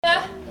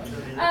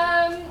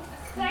Peter.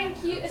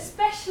 Thank you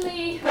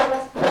especially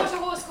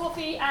Waterhorse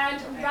Coffee and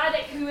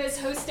Radek, who is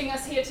hosting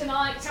us here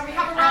tonight. Can we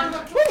have a round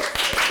of applause?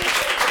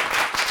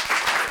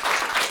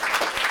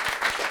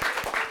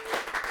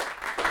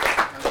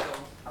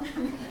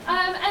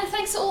 And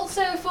thanks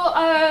also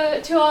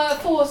to our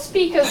four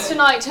speakers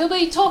tonight, who'll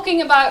be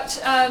talking about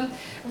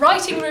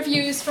writing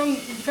reviews from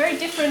very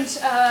different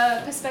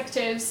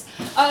perspectives.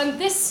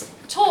 This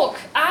talk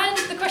and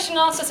the question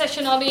and answer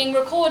session are being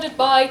recorded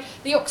by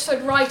the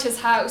Oxford Writers'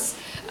 House.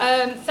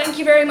 Thank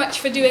you very much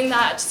for doing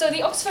that. So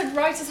the Oxford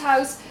Writers'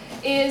 House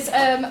is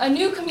a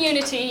new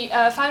community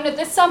founded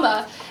this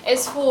summer.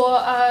 It's for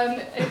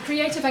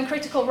creative and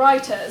critical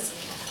writers.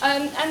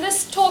 And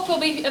this talk will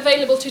be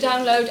available to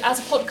download as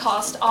a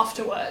podcast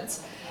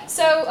afterwards.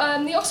 So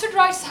the Oxford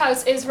Writers'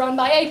 House is run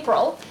by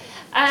April,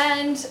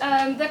 and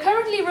they're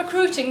currently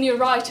recruiting new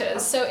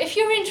writers. So if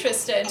you're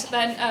interested,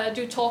 then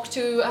do talk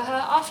to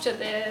her after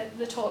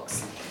the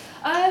talks.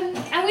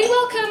 And we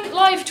welcome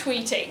live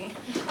tweeting.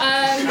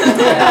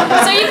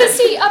 So you can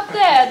see up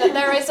there that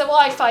there is a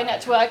Wi-Fi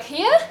network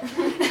here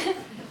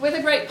with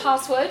a great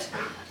password.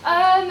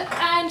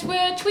 And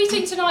we're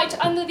tweeting tonight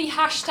under the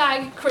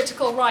hashtag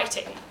critical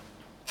writing.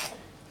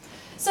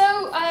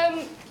 So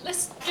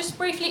let's just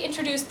briefly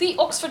introduce the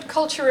Oxford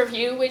Culture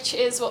Review, which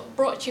is what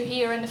brought you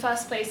here in the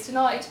first place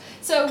tonight.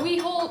 So we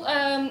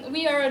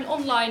are an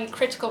online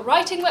critical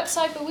writing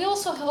website, but we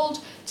also hold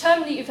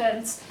termly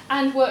events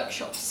and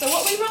workshops. So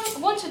what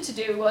we wanted to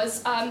do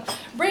was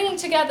bringing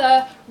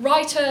together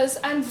writers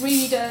and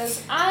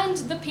readers and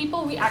the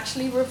people we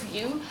actually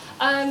review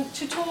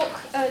to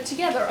talk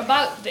together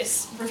about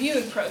this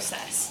reviewing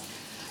process.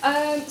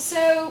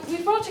 So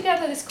we've brought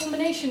together this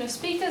combination of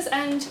speakers,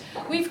 and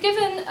we've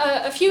given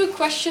a few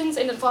questions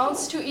in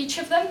advance to each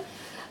of them.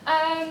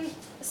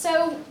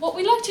 So what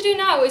we'd like to do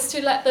now is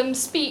to let them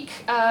speak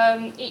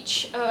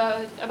each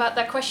about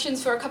their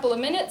questions for a couple of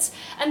minutes,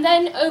 and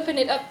then open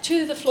it up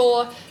to the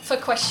floor for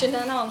question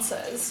and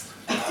answers.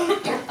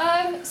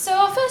 So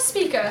our first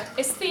speaker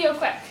is Theo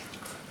Quek.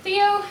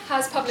 Theo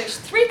has published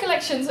 3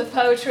 collections of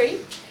poetry.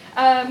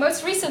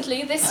 Most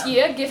recently this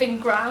year, Giving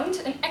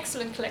Ground, an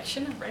excellent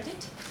collection, I've read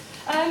it.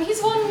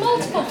 He's won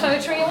multiple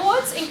poetry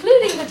awards,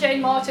 including the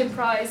Jane Martin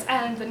Prize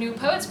and the New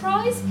Poets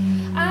Prize,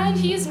 and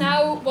he is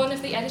now one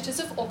of the editors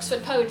of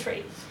Oxford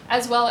Poetry,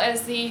 as well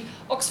as the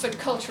Oxford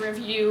Culture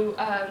Review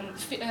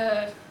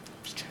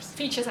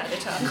features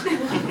editor.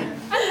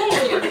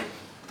 And review,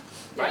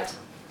 right?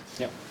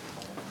 Yep.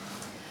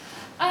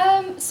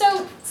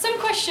 So some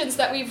questions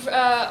that we've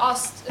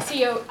asked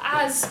Theo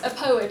as a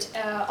poet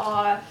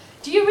are: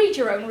 do you read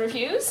your own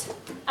reviews?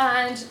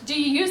 And do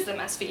you use them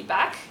as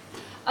feedback?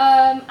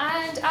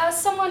 And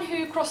as someone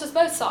who crosses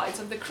both sides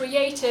of the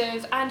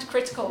creative and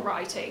critical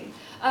writing,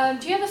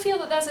 do you ever feel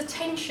that there's a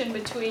tension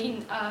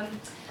between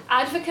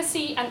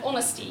advocacy and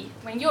honesty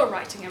when you're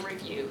writing a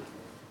review?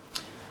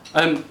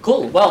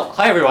 Cool. Well,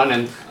 hi everyone,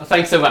 and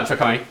thanks so much for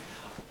coming.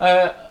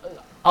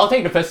 I'll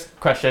take the first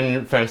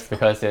question first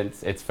because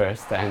it's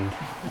first, and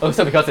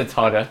also because it's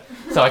harder,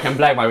 so I can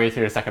blag my way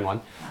through the second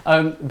one.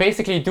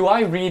 Basically, do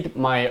I read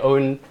my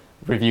own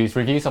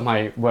reviews of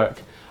my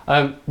work?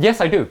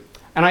 Yes, I do.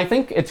 And I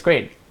think it's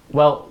great.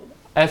 Well,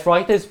 as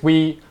writers,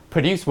 we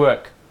produce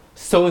work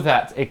so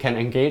that it can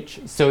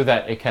engage, so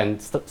that it can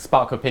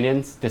spark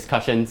opinions,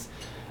 discussions,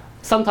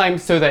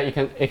 sometimes so that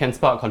it can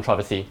spark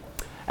controversy.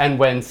 And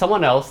when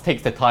someone else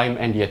takes the time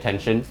and the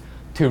attention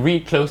to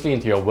read closely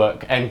into your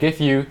work and give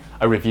you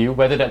a review,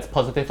 whether that's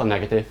positive or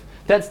negative,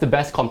 that's the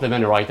best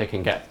compliment a writer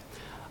can get.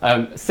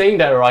 Saying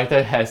that a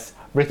writer has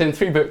written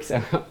 3 books,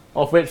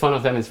 of which one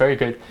of them is very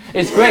good,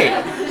 is great.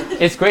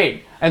 It's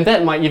great. And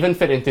that might even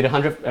fit into the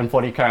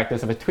 140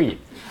 characters of a tweet.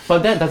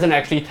 But that doesn't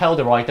actually tell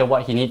the writer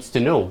what he needs to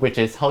know, which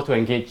is how to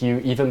engage you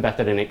even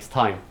better the next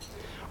time.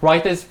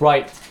 Writers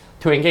write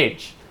to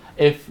engage.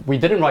 If we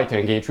didn't write to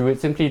engage, we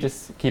would simply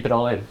just keep it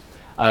all in.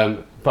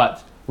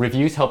 But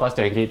reviews help us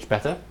to engage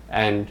better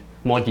and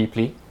more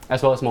deeply,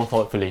 as well as more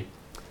thoughtfully.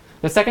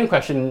 The second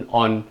question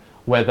on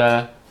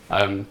whether...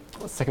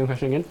 what's the second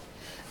question again?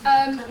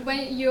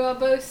 When you are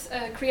both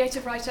a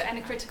creative writer and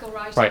a critical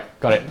writer. Right,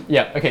 got it.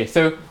 Yeah, okay,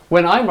 so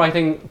when I'm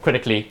writing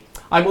critically,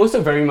 I'm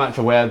also very much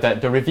aware that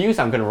the reviews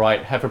I'm going to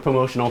write have a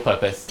promotional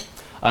purpose.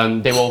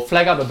 They will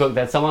flag up a book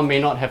that someone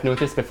may not have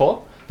noticed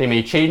before, they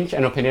may change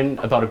an opinion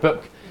about a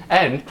book,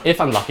 and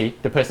if I'm lucky,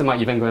 the person might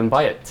even go and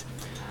buy it.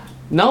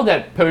 Now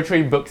that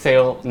poetry book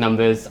sale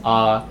numbers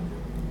are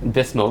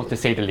dismal, to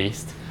say the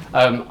least,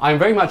 I'm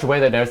very much aware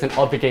that there's an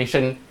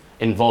obligation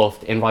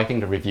involved in writing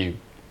the review.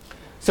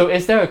 So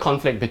is there a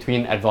conflict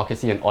between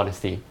advocacy and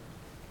honesty?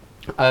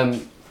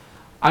 I'm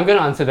going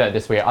to answer that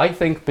this way. I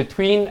think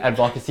between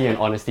advocacy and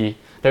honesty,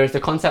 there is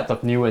the concept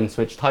of nuance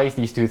which ties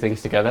these two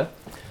things together.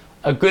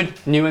 A good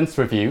nuanced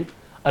review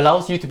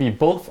allows you to be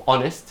both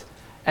honest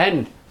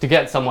and to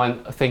get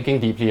someone thinking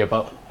deeply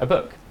about a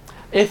book.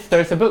 If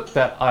there's a book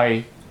that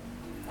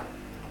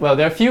well,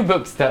 there are a few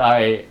books that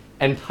I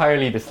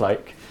entirely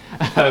dislike,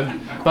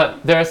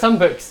 but there are some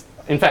books,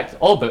 in fact,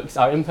 all books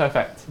are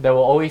imperfect. There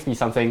will always be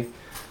something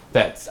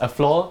that's a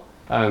flaw,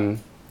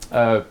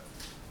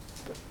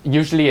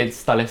 Usually it's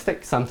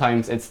stylistic,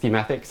 sometimes it's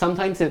thematic,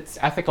 sometimes it's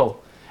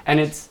ethical. And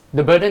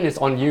the burden is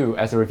on you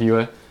as a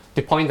reviewer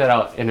to point that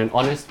out in an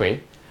honest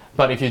way.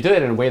 But if you do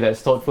it in a way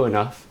that's thoughtful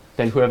enough,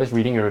 then whoever's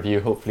reading your review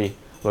hopefully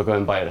will go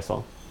and buy it as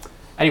well.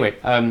 Anyway,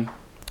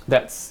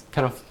 that's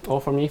kind of all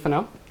from me for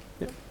now.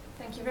 Yeah.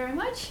 Thank you very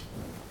much.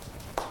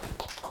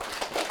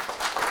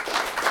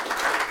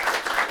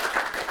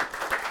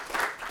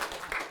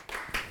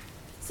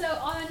 So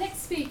our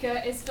next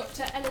speaker is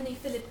Dr. Eleni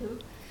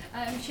Philippou.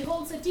 She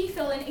holds a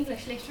DPhil in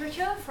English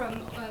Literature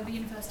from the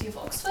University of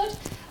Oxford,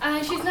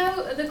 and she's now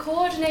the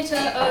coordinator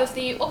of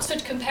the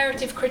Oxford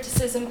Comparative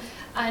Criticism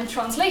and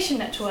Translation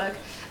Network,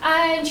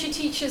 and she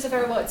teaches a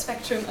very wide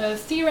spectrum of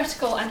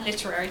theoretical and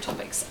literary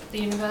topics at the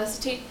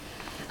university.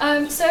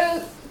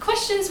 So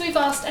questions we've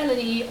asked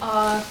Eleni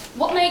are,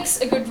 what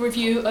makes a good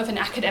review of an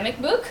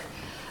academic book?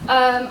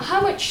 How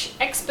much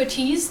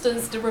expertise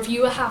does the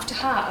reviewer have to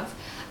have?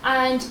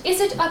 And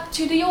is it up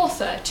to the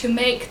author to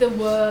make the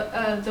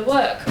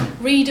work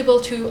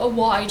readable to a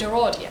wider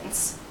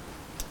audience?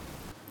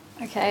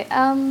 Okay,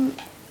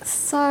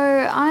 so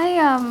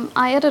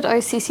I edit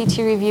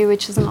OCCT Review,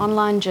 which is an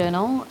online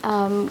journal.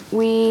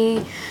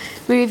 We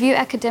review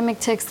academic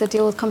texts that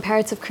deal with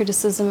comparative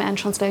criticism and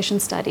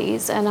translation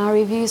studies, and our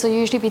reviews are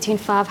usually between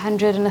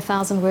 500 and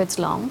 1,000 words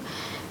long.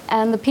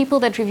 And the people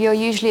that review are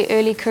usually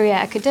early career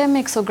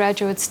academics or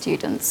graduate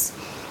students.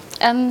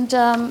 And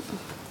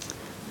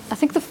I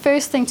think the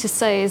first thing to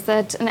say is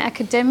that an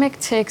academic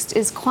text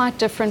is quite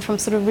different from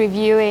sort of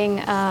reviewing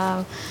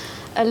a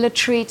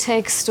literary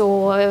text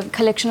or a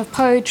collection of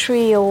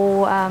poetry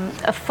or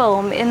a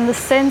film, in the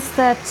sense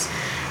that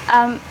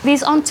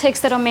these aren't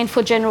texts that are meant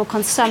for general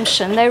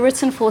consumption. They're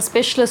written for a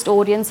specialist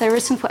audience, they're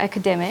written for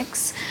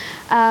academics.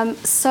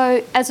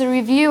 So as a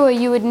reviewer,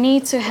 you would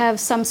need to have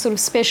some sort of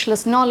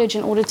specialist knowledge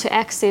in order to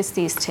access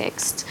these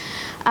texts.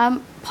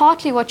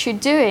 Partly what you're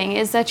doing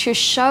is that you're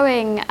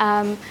showing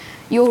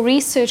your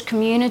research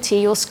community,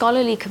 your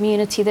scholarly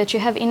community, that you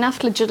have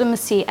enough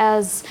legitimacy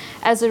as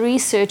a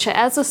researcher,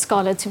 as a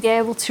scholar, to be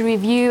able to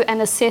review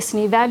and assess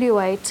and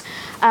evaluate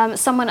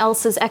someone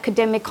else's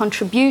academic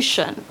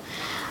contribution.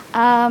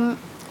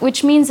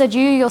 Which means that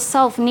you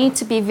yourself need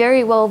to be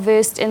very well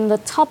versed in the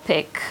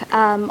topic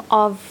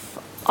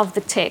of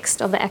the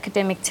text, of the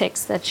academic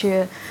text that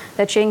you're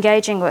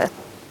engaging with.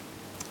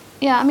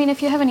 Yeah, I mean,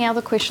 if you have any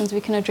other questions,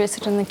 we can address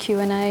it in the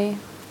Q&A,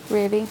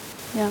 really.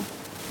 Yeah.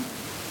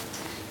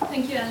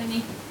 Thank you,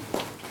 Eleni.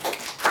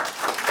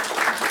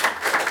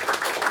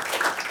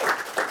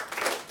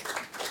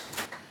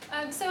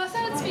 So our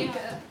third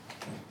speaker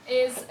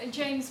is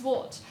James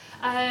Watt.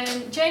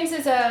 James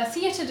is a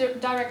theatre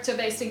director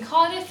based in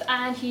Cardiff,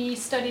 and he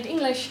studied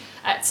English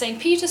at St.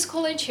 Peter's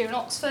College here in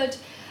Oxford.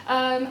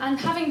 And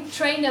having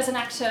trained as an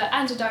actor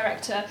and a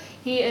director,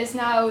 he is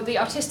now the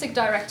artistic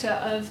director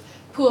of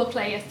Poor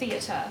Player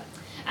Theatre.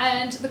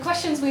 And the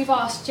questions we've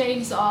asked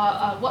James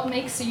are what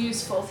makes a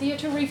useful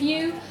theatre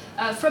review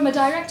from a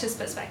director's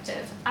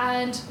perspective,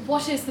 and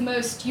what is the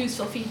most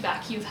useful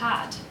feedback you've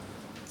had?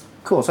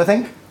 Cool, so I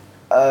think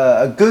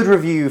a good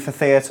review for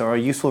theatre, or a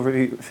useful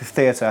review for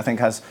theatre, I think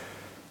has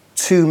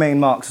two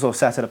main marks to sort of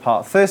set it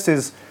apart. First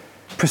is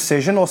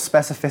precision or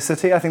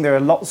specificity. I think there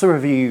are lots of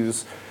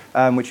reviews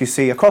which you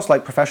see across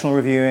like professional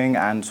reviewing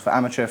and for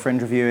amateur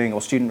fringe reviewing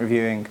or student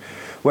reviewing,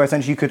 where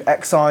essentially you could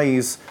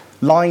excise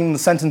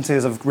lines,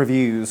 sentences of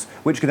reviews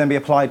which could then be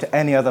applied to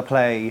any other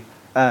play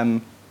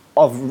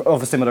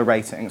of a similar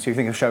rating. So you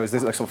think of shows,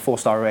 there's like sort of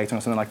 4-star rating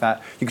or something like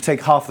that. You could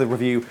take half of the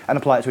review and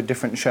apply it to a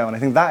different show, and I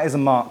think that is a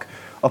mark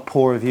of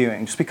poor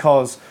reviewing, just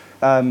because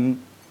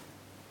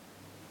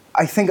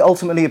I think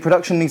ultimately a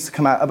production needs to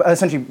come out,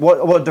 essentially what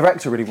a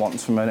director really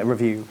wants from a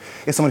review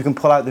is someone who can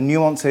pull out the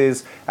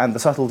nuances and the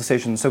subtle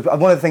decisions. So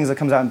one of the things that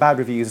comes out in bad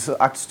reviews is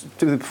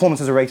the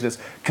performances are rated as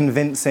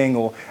convincing,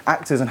 or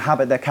actors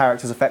inhabit their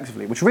characters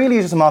effectively, which really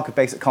is just a mark of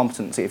basic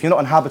competency. If you're not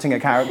inhabiting a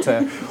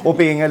character or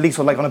being at least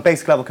like on a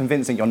basic level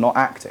convincing, you're not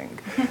acting.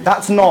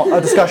 That's not a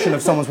discussion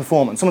of someone's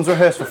performance. Someone's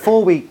rehearsed for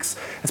 4 weeks,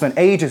 and spent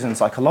ages in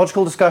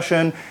psychological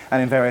discussion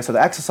and in various other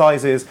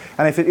exercises,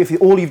 and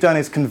if all you've done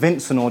is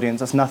convince an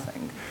audience, that's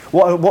nothing.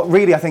 What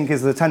really I think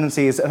is the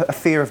tendency is a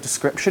fear of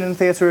description in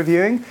theatre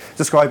reviewing,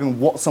 describing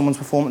what someone's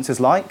performance is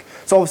like.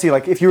 So obviously,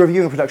 like if you're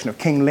reviewing a production of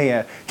King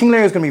Lear is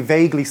going to be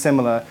vaguely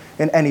similar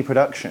in any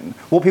production.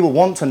 What people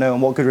want to know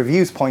and what good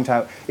reviews point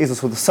out is the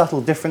sort of subtle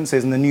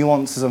differences and the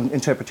nuances of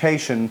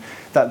interpretation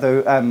that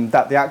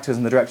the actors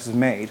and the directors have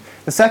made.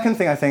 The second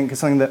thing I think is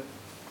something that,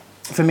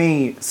 for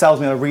me, sells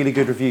me on a really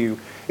good review,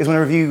 is when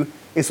a review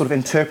is sort of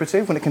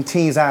interpretive, when it can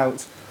tease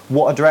out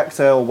what a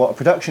director or what a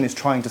production is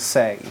trying to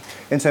say,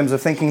 in terms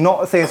of thinking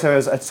not theatre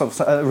as a, sort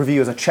of a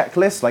review as a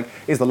checklist, like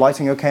is the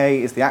lighting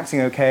okay, is the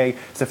acting okay,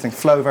 does everything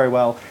flow very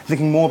well,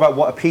 thinking more about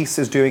what a piece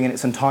is doing in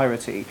its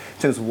entirety, in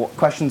terms of what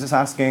questions it's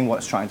asking, what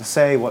it's trying to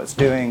say, what it's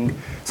doing,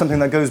 something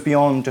that goes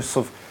beyond just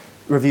sort of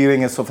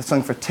reviewing as sort of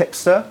something for a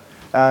tipster,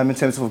 in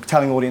terms of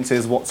telling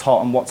audiences what's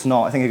hot and what's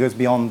not. I think it goes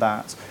beyond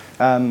that.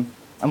 And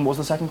what was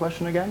the second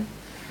question again?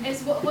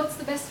 What's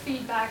the best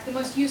feedback, the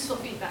most useful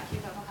feedback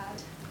you've ever had?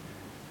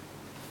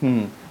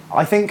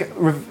 I think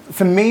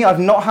for me, I've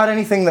not had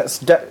anything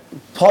that's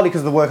partly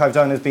because the work I've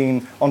done has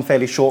been on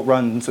fairly short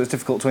runs, so it's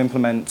difficult to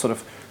implement sort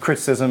of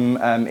criticism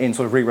in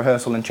sort of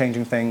re-rehearsal and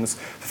changing things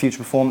for future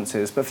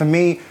performances. But for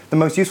me, the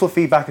most useful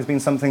feedback has been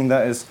something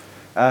that has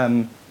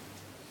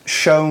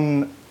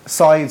shown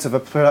sides of a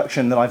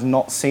production that I've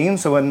not seen.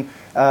 So when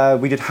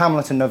we did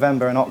Hamlet in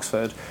November in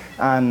Oxford,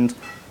 and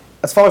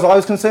as far as I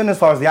was concerned, as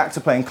far as the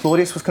actor playing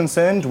Claudius was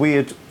concerned, we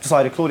had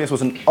decided Claudius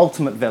was an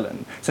ultimate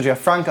villain. So you have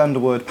Frank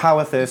Underwood,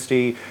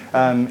 power-thirsty,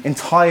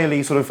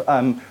 entirely sort of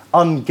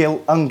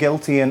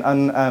unguilty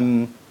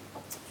and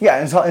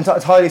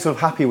entirely sort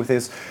of happy with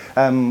his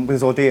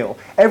ordeal.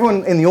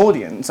 Everyone in the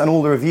audience and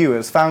all the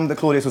reviewers found that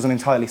Claudius was an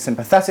entirely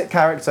sympathetic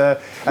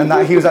character and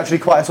that he was actually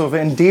quite a sort of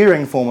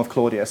endearing form of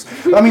Claudius.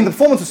 I mean, the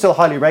performance was still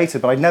highly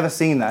rated, but I'd never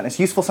seen that. And it's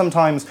useful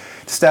sometimes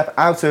to step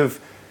out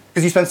of,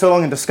 because you spend so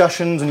long in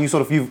discussions and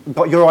you've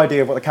got your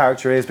idea of what the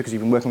character is because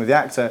you've been working with the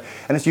actor,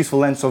 and it's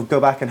useful then to sort of go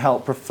back and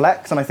help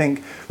reflect. And I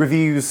think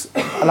reviews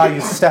allow you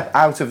to step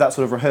out of that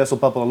sort of rehearsal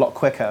bubble a lot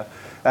quicker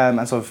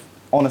and sort of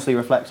honestly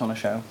reflect on a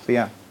show. But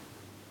yeah.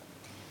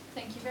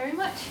 Thank you very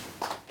much.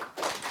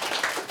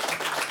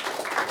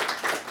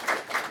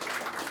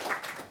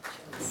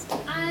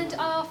 And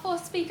our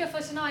fourth speaker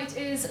for tonight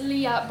is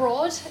Leah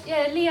Broad.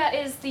 Leah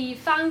is the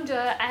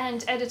founder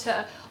and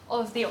editor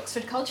of the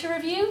Oxford Culture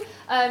Review.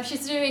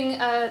 She's doing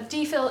a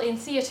DPhil in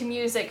theatre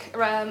music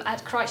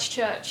at Christ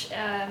Church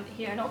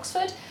here in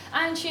Oxford,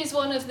 and she's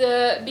one of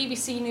the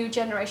BBC New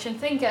Generation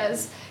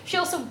thinkers. She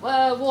also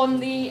won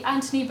the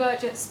Anthony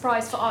Burgess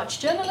Prize for Arts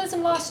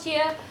Journalism last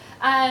year,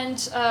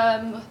 and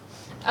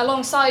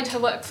alongside her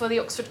work for the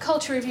Oxford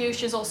Culture Review,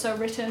 she's also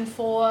written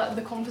for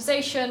The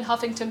Conversation,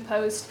 Huffington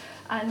Post,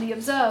 and The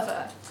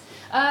Observer.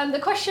 The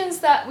questions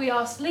that we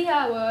asked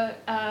Leah were,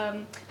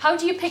 how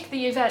do you pick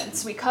the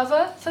events we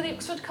cover for the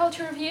Oxford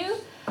Culture Review?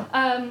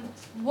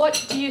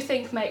 What do you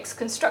think makes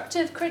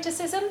constructive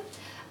criticism?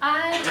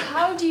 And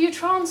how do you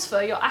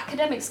transfer your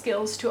academic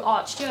skills to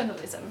arts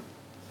journalism?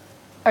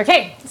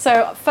 Okay,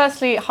 so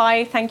firstly,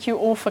 hi, thank you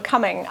all for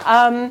coming.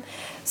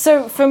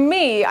 So for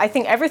me, I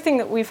think everything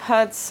that we've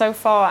heard so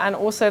far and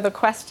also the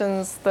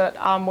questions that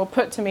were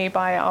put to me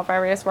by our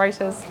various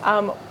writers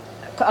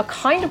are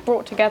kind of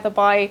brought together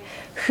by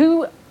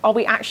who are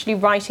we actually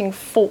writing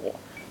for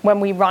when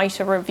we write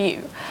a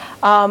review.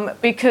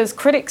 Because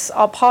critics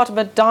are part of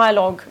a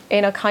dialogue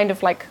in a kind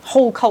of like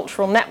whole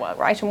cultural network,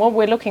 right? And what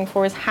we're looking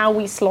for is how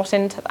we slot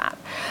into that.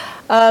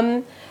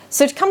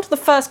 So to come to the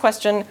first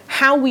question,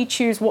 how we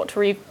choose what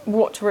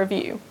to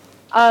review.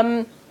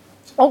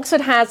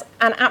 Oxford has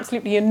an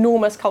absolutely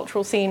enormous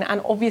cultural scene, and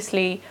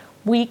obviously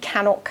we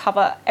cannot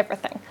cover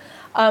everything.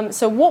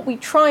 So what we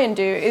try and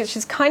do, is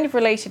just kind of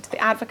related to the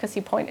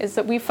advocacy point, is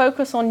that we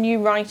focus on new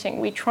writing.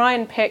 We try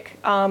and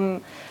pick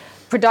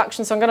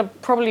productions. So I'm going to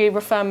probably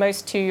refer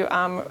most to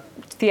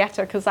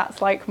theatre because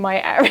that's like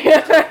my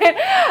area.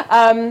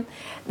 Right?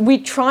 We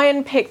try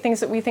and pick things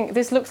that we think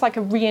this looks like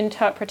a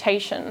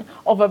reinterpretation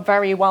of a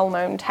very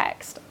well-known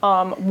text.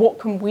 What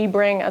can we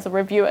bring as a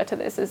reviewer to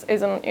this? This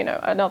isn't,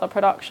 another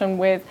production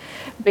with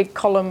big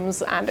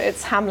columns and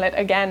it's Hamlet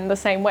again the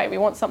same way. We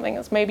want something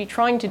that's maybe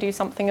trying to do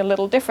something a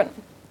little different.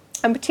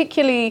 And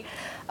particularly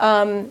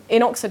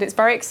in Oxford, it's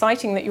very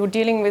exciting that you're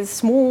dealing with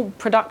small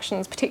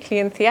productions, particularly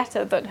in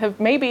theatre, that have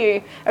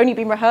maybe only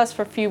been rehearsed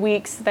for a few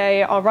weeks.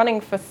 They are running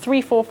for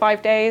 3, 4,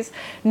 5 days,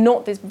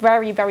 not this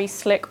very, very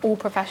slick,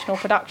 all-professional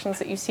productions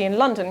that you see in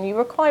London. You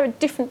require a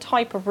different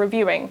type of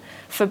reviewing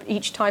for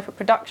each type of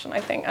production, I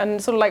think.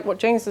 And sort of like what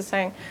James was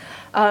saying,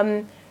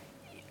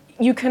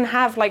 you can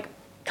have like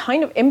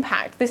kind of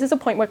impact. This is a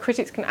point where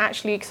critics can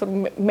actually sort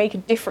of make a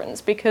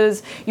difference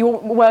because you're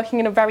working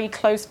in a very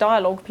close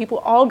dialogue.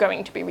 People are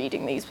going to be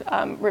reading these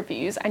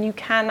reviews, and you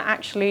can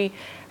actually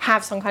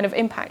have some kind of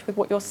impact with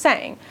what you're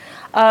saying.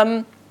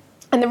 And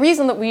the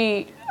reason that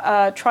we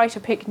try to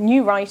pick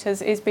new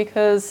writers is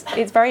because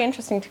it's very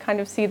interesting to kind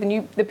of see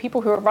the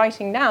people who are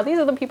writing now. These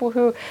are the people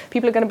are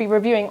going to be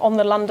reviewing on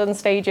the London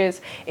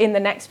stages in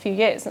the next few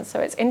years. And so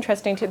it's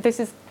interesting this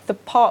is the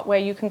part where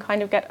you can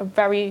kind of get a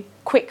very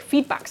quick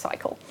feedback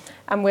cycle.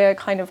 And we're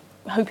kind of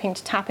hoping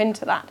to tap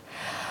into that.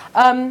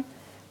 And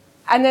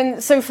then,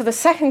 so for the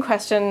second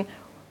question,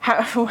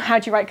 how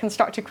do you write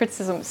constructive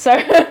criticism? So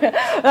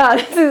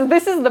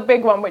this is the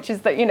big one, which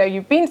is that,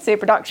 you've been to see a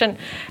production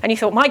and you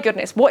thought, my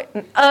goodness, what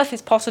on earth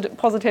is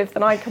positive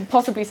than I can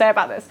possibly say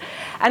about this?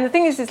 And the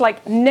thing is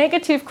like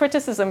negative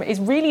criticism is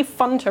really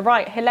fun to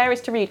write,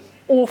 hilarious to read,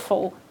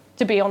 awful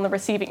to be on the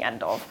receiving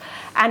end of.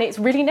 And it's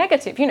really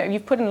negative.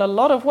 You've put in a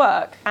lot of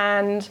work,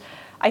 and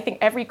I think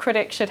every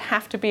critic should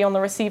have to be on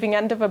the receiving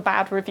end of a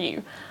bad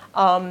review.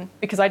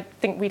 Because I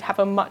think we'd have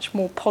a much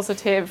more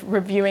positive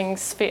reviewing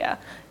sphere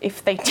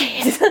if they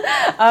did.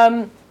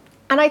 And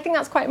I think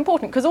that's quite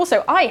important, because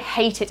also I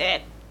hated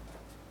it.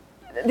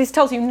 This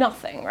tells you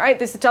nothing, right?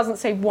 This doesn't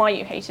say why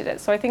you hated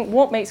it. So I think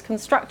what makes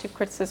constructive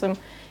criticism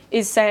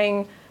is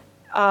saying,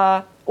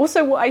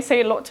 also what I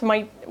say a lot to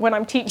when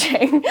I'm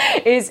teaching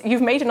is,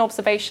 you've made an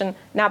observation,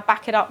 now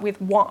back it up with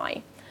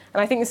why.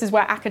 And I think this is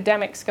where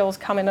academic skills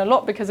come in a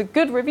lot, because a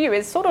good review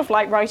is sort of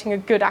like writing a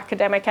good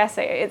academic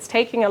essay. It's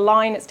taking a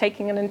line, it's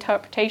taking an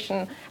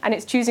interpretation, and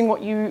it's choosing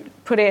what you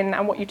put in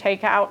and what you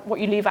take out, what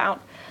you leave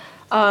out.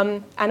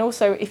 And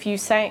also, if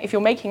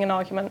you're making an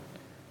argument,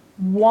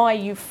 why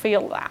you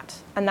feel that,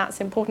 and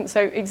that's important.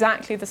 So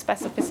exactly the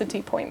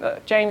specificity point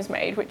that James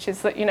made, which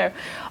is that,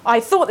 I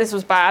thought this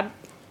was bad.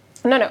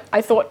 No,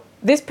 I thought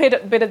this bit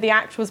of the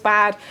act was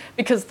bad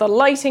because the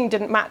lighting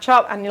didn't match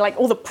up and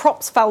all the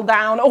props fell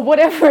down or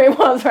whatever it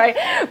was, right?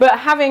 But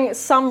having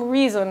some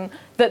reason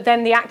that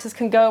then the actors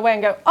can go away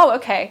and go, oh,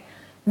 okay,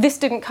 this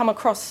didn't come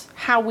across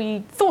how we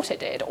thought it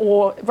did.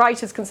 Or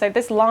writers can say,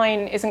 this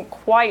line isn't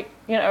quite,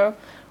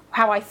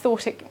 how I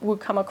thought it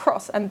would come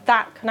across. And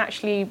that can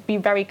actually be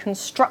very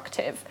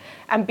constructive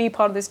and be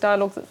part of this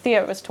dialogue that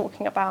Theo was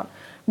talking about,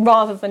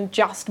 rather than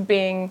just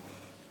being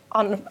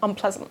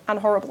unpleasant and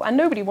horrible. And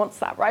nobody wants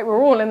that, right? We're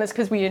all in this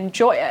because we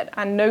enjoy it,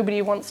 and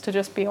nobody wants to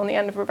just be on the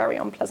end of a very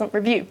unpleasant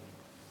review.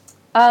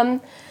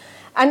 And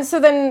so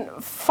then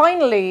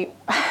finally,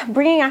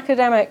 bringing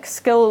academic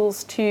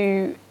skills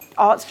to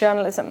arts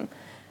journalism,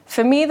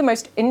 for me, the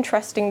most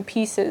interesting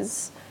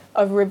pieces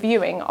of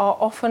reviewing are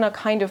often a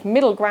kind of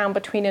middle ground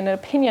between an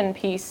opinion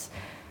piece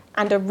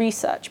and a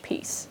research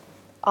piece.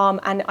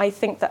 And I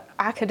think that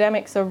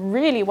academics are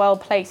really well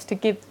placed to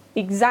give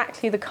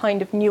exactly the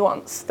kind of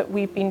nuance that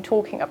we've been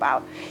talking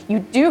about. You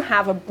do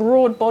have a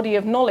broad body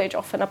of knowledge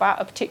often about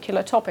a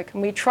particular topic,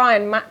 and we try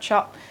and match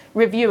up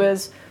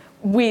reviewers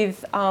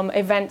with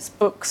events,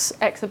 books,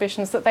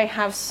 exhibitions that they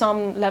have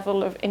some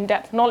level of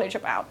in-depth knowledge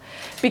about,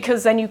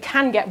 because then you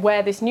can get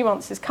where this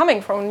nuance is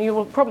coming from, and you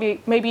will probably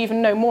maybe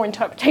even know more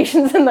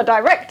interpretations than the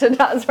director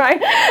does,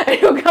 right? And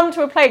you'll come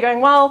to a play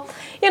going, well,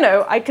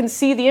 I can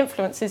see the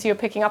influences you're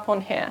picking up on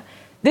here.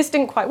 This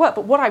didn't quite work,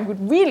 but what I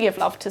would really have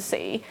loved to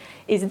see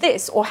is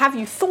this, or have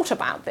you thought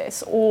about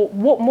this, or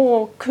what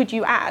more could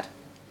you add?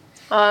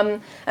 And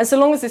so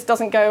long as this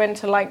doesn't go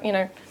into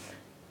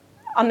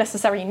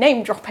unnecessary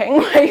name dropping,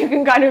 where you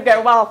can kind of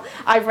go, well,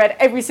 I've read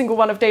every single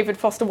one of David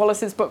Foster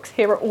Wallace's books,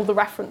 here are all the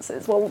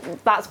references. Well,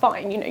 that's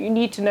fine, you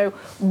need to know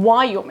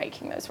why you're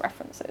making those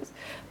references.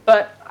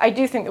 But I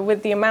do think that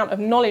with the amount of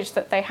knowledge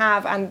that they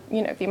have, and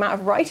the amount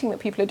of writing that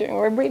people are doing,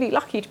 we're really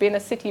lucky to be in a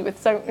city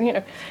with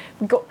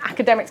we've got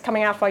academics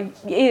coming out of our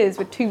ears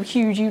with 2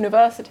 huge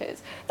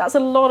universities. That's a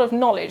lot of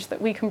knowledge that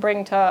we can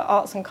bring to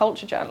arts and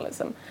culture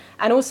journalism.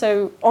 And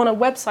also on a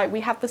website,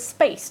 we have the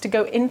space to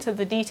go into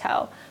the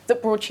detail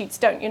that broadsheets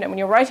don't. When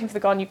you're writing for The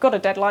Guardian, you've got a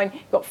deadline,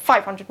 you've got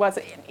 500 words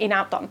in,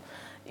 out, done,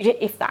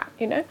 if that,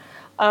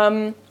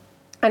 And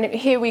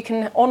here we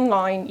can,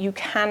 online, you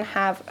can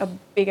have a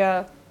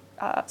bigger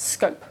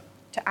scope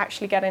to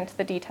actually get into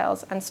the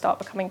details and start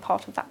becoming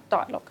part of that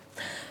dialogue.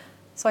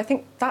 So I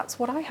think that's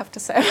what I have to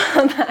say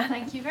about that.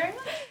 Thank you very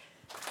much.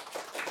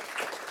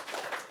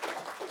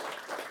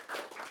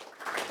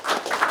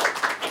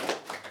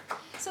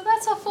 So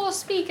that's our 4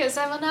 speakers.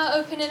 I will now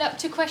open it up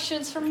to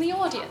questions from the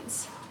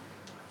audience.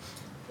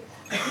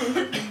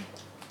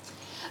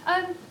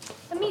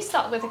 Let me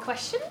start with a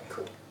question.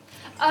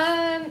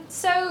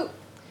 So,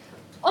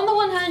 on the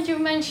one hand, you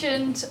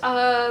mentioned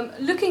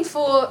looking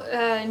for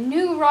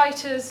new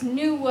writers,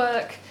 new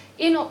work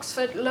in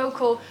Oxford,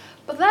 local,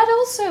 but that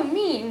also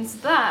means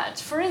that,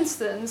 for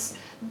instance,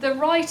 the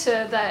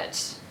writer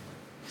that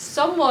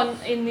someone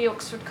in the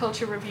Oxford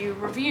Culture Review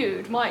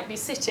reviewed might be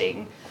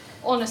sitting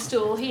on a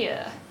stool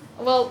here.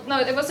 Well, no,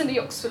 it wasn't the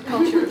Oxford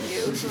Culture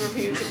Review who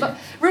reviewed it, but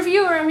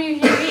reviewer and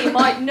reviewee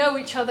might know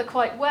each other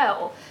quite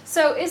well.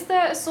 So is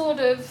there a sort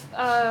of...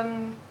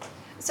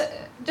 So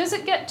does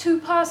it get too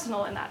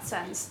personal in that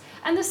sense?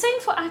 And the same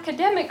for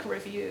academic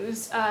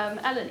reviews,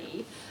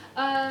 Eleni.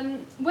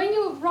 When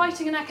you're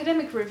writing an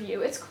academic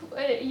review,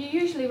 you're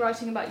usually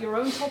writing about your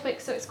own topic,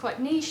 so it's quite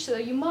niche, so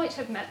you might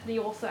have met the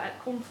author at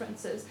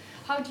conferences.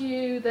 How do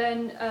you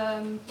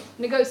then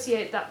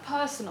negotiate that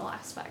personal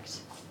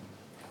aspect?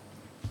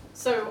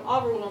 So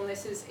our rule on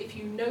this is, if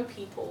you know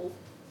people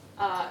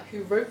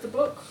who wrote the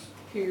book,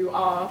 who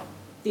are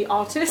the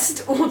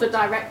artist or the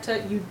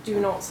director, you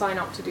do not sign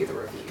up to do the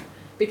review.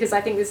 Because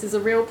I think this is a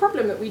real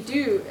problem that we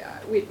do.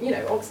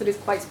 Oxford is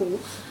quite small,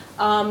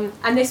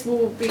 and this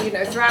will be,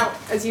 throughout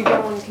as you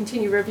go on,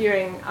 continue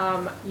reviewing,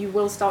 you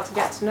will start to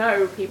get to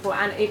know people,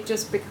 and it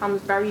just becomes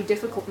very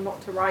difficult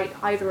not to write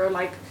either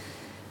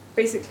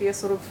basically a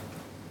sort of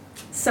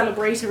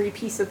celebratory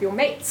piece of your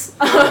mates.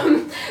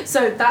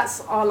 So that's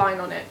our line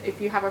on it.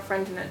 If you have a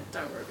friend in it,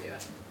 don't review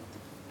it.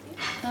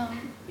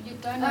 You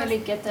don't really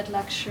get that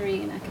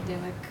luxury in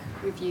academic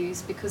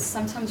reviews, because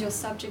sometimes your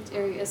subject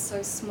area is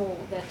so small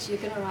that you're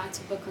going to write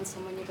a book on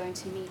someone you're going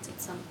to meet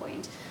at some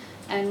point.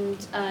 And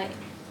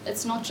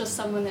it's not just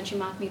someone that you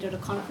might meet at a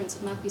conference,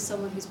 it might be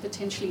someone who's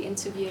potentially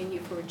interviewing you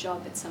for a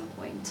job at some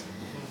point.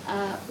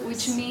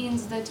 Which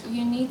means that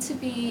you need to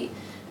be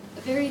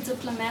very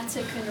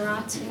diplomatic in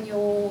writing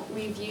your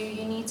review,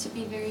 you need to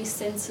be very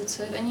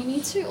sensitive, and you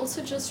need to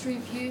also just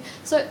review,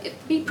 so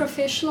be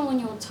professional in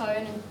your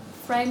tone and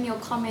frame your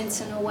comments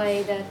in a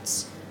way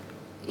that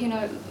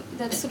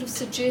that sort of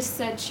suggests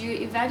that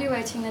you're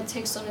evaluating the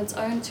text on its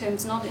own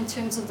terms, not in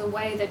terms of the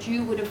way that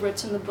you would have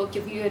written the book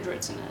if you had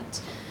written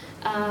it.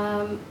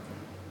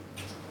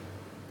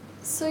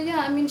 So yeah,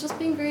 I mean, just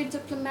being very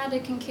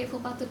diplomatic and careful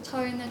about the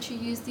tone that you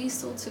use, these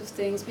sorts of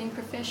things, being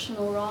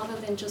professional rather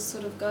than just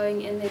sort of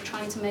going in there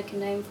trying to make a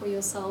name for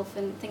yourself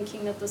and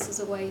thinking that this is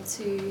a way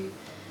to,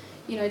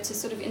 to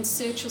sort of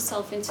insert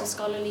yourself into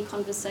scholarly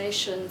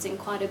conversations in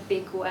quite a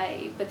big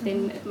way, but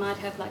then it might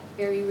have like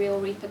very real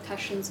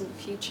repercussions in the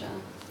future.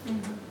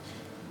 Mm-hmm.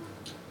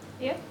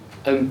 Yeah.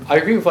 I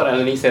agree with what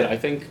Eleni said. I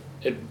think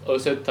it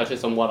also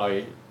touches on what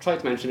I tried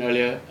to mention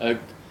earlier.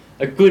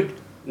 A good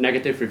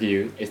negative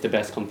review is the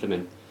best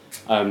compliment.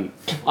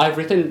 I've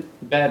written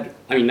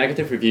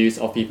negative reviews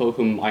of people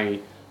whom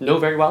I know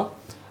very well.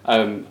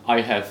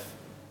 I have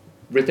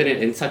written it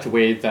in such a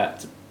way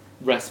that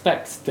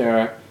respects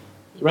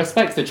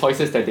the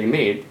choices that they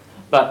made,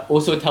 but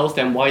also tells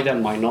them why that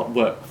might not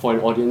work for an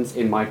audience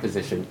in my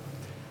position.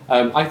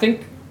 I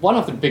think one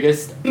of the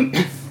biggest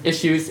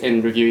issues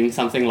in reviewing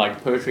something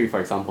like poetry, for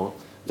example,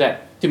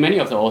 that to many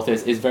of the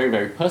authors is very,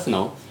 very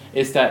personal,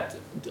 is that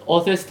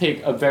authors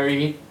take a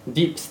very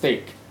deep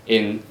stake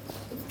in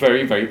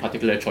very, very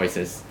particular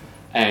choices.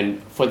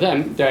 And for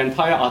them, their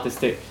entire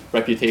artistic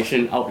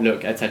reputation,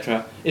 outlook,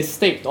 etc. is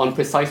staked on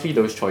precisely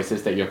those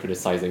choices that you're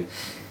criticizing.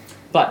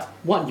 But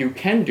what you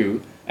can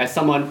do as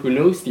someone who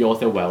knows the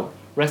author well,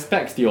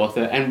 respects the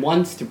author, and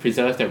wants to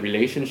preserve that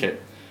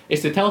relationship,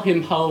 is to tell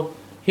him how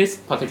his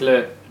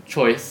particular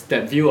choice,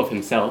 that view of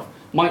himself,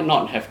 might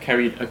not have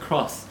carried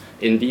across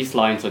in these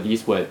lines or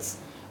these words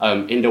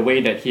in the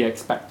way that he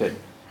expected.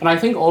 And I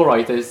think all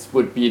writers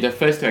would be the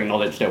first to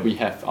acknowledge that we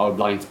have our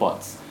blind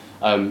spots.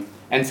 And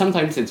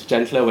sometimes it's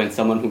gentler when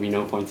someone who we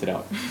know points it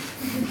out.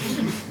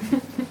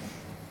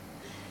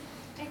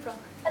 April,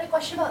 I had a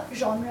question about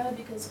genre,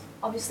 because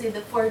obviously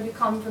the four of you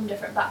come from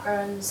different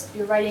backgrounds.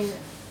 You're writing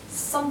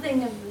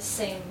something of the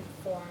same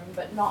form,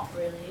 but not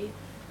really.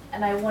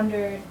 And I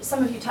wondered,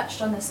 some of you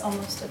touched on this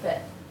almost a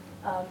bit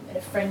in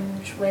a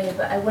fringe way,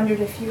 but I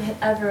wondered if you had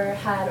ever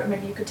had, or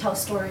maybe you could tell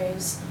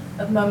stories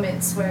of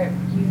moments where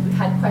you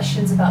had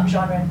questions about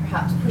genre and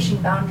perhaps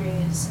pushing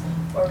boundaries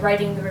or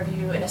writing the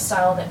review in a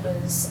style that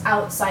was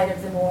outside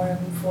of the norm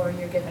for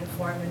your given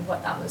form, and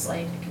what that was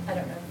like. I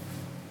don't know.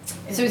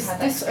 So is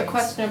this a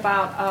question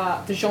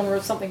about the genre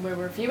of something we're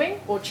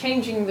reviewing, or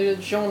changing the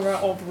genre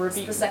of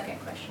review? It's the second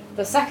question.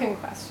 The second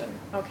question,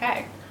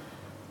 okay.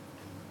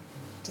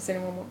 Does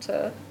anyone want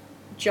to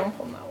jump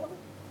on that one?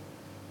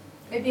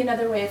 Maybe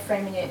another way of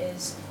framing it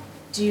is,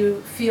 do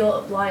you feel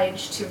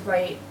obliged to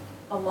write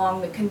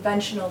along the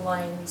conventional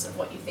lines of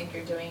what you think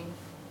you're doing?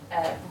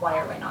 Why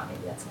or why not?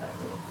 Maybe that's a better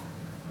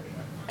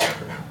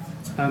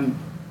way.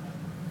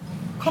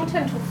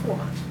 Content or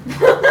format?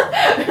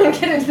 I'm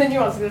getting into the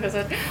nuances of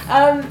it.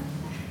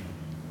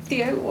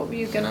 Theo, what were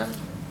you gonna?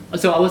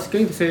 So I was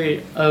going to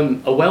say,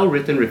 a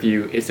well-written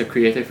review is a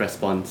creative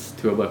response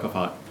to a work of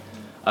art.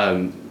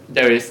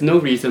 There is no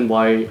reason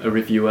why a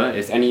reviewer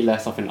is any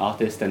less of an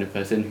artist than the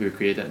person who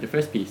created the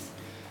first piece.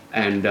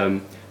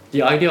 And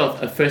the idea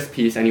of a first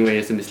piece anyway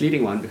is a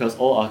misleading one, because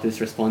all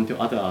artists respond to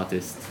other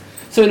artists.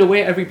 So in a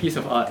way, every piece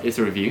of art is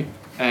a review,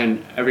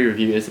 and every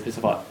review is a piece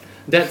of art.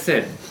 That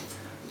said,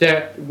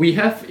 we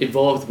have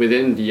evolved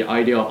within the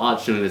idea of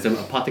art journalism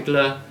a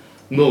particular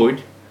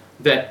mode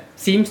that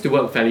seems to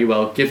work fairly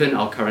well given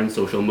our current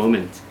social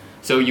moment.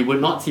 So you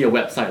would not see a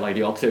website like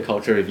the Oxford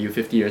Culture Review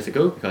 50 years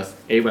ago, because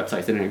A,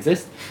 websites didn't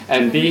exist,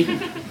 and B,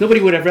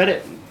 nobody would have read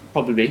it,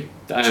 probably.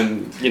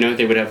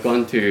 They would have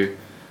gone to,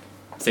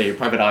 say,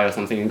 Private Eye or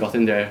something and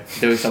gotten their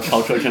dose of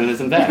cultural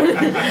journalism there.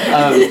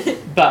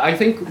 But I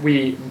think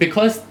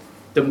because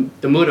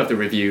the mode of the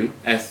review,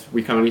 as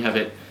we currently have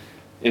it,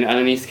 in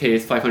Eleni's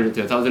case, 500 to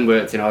 1,000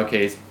 words, in our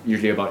case,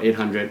 usually about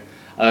 800,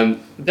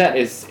 that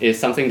is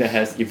something that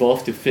has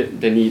evolved to fit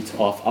the needs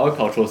of our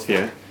cultural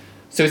sphere.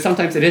 So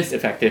sometimes it is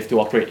effective to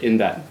operate in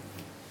that.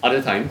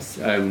 Other times,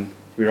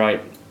 we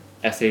write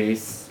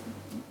essays,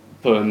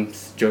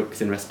 poems, jokes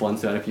in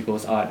response to other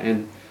people's art,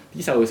 and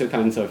these are also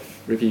kinds of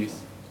reviews.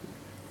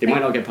 They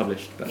might not get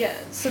published. But. Yeah,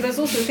 so there's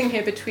also a thing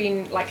here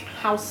between like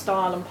house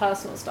style and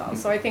personal style.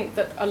 So I think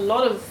that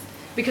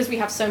because we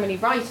have so many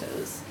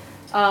writers,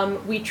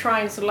 we try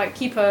and sort of like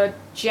keep a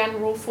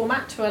general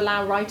format to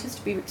allow writers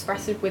to be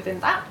expressive within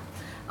that.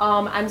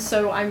 And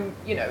so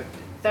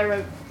there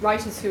are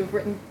writers who have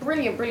written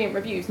brilliant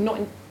reviews,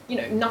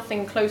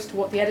 nothing close to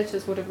what the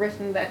editors would have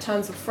written. Their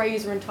turns of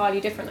phrase are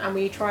entirely different, and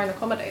we try and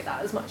accommodate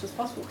that as much as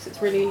possible, because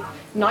it's really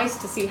nice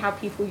to see how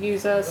people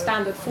use a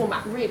standard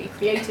format really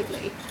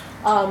creatively.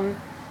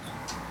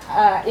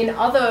 In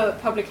other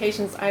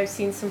publications, I've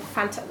seen some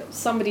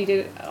somebody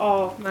did,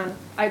 oh man,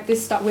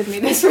 this stuck with me,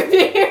 this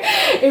review.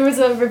 It was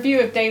a review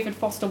of David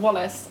Foster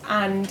Wallace,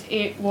 and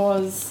it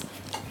was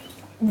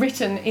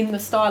written in the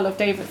style of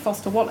David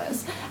Foster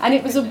Wallace, and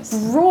it was a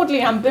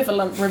broadly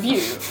ambivalent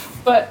review,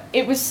 but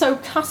it was so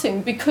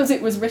cutting because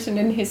it was written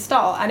in his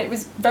style, and it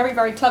was very,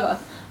 very clever.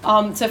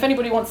 So if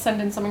anybody wants to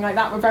send in something like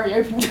that, we're very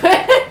open to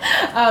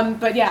it.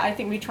 But yeah, I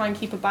think we try and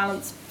keep a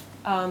balance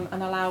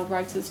and allow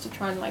writers to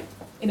try and like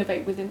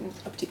innovate within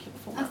a particular I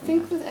format.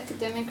 think with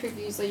academic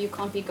reviews, though, you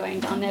can't be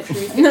going down that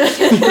route because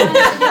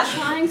you're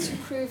trying to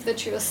prove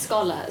that you're a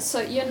scholar. So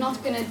you're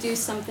not going to do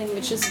something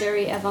which is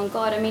very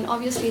avant-garde. I mean,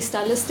 obviously,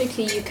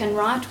 stylistically, you can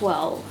write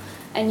well,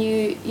 and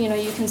you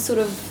can sort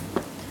of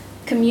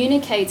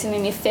communicate in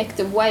an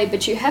effective way,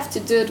 but you have to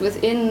do it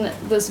within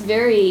this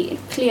very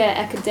clear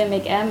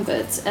academic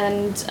ambit,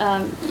 and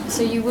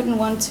so you wouldn't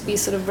want to be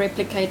sort of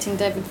replicating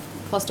David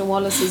Foster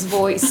Wallace's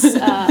voice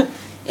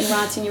in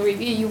writing your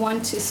review. You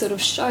want to sort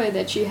of show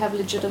that you have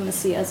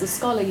legitimacy as a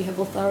scholar, you have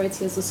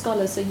authority as a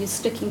scholar, so you're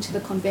sticking to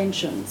the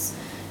conventions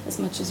as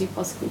much as you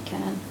possibly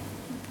can.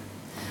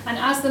 And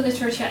as the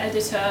literature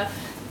editor,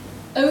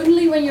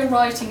 only when you're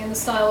writing in the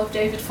style of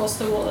David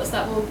Foster Wallace,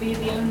 that will be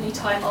the only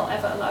time I'll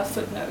ever allow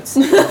footnotes.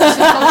 Will,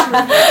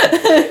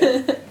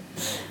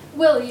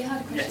 you had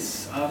a question?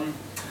 Yes. I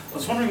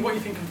was wondering what you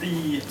think of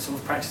the sort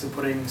of practice of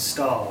putting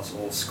stars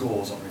or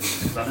scores on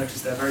reviews, because I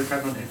noticed they're very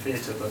prevalent in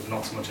theatre, but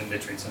not so much in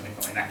literary, certainly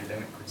not in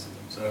academic criticism.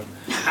 So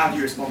how do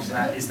you respond to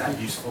that? Is that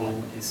useful?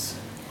 What's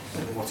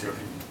your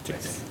opinion?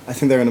 I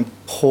think they're an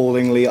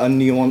appallingly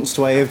unnuanced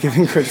way of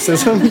giving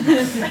criticism.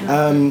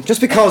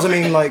 Just because, I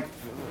mean, like,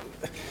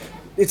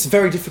 it's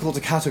very difficult to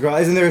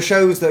categorise. And there are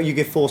shows that you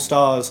give 4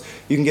 stars.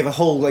 You can give a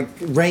whole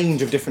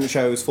range of different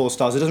shows 4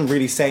 stars. It doesn't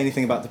really say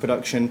anything about the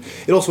production.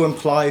 It also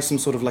implies some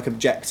sort of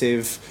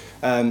objective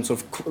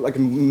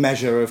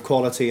measure of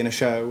quality in a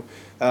show.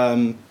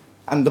 And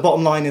the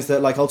bottom line is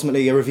that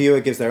ultimately a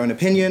reviewer gives their own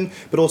opinion,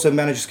 but also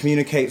manages to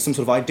communicate some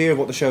sort of idea of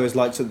what the show is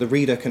like, so that the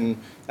reader can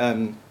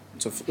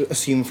sort of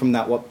assume from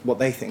that what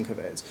they think of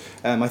it.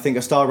 I think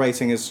a star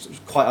rating is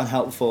quite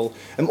unhelpful.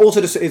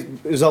 Also, it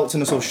results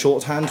in a sort of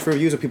shorthand for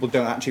reviews, where people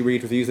don't actually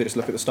read reviews; they just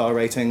look at the star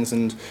ratings.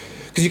 And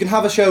because you can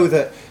have a show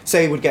that,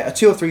 say, would get a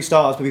 2 or 3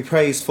 stars, but be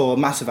praised for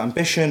massive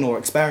ambition or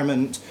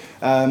experiment,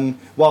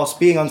 whilst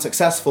being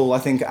unsuccessful, I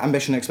think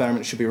ambition and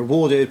experiment should be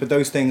rewarded. But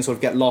those things sort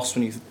of get lost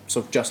when you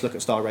sort of just look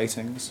at star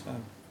ratings.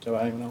 Do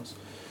anyone else?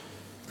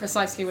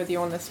 Precisely with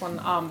you on this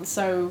one.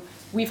 So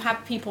we've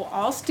had people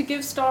ask to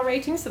give star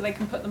ratings so they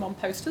can put them on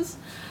posters.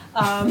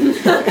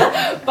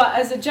 But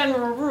as a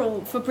general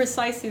rule, for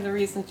precisely the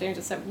reasons James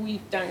just said,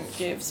 we don't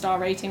give star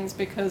ratings,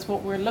 because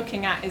what we're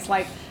looking at is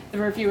the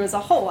review as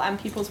a whole and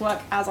people's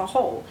work as a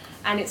whole.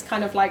 And it's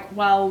kind of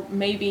well,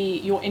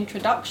 maybe your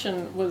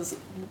introduction was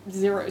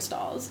 0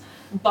 stars,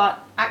 but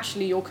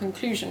actually your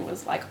conclusion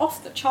was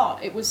off the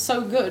chart. It was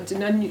so good,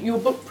 and then your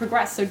book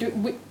progressed. So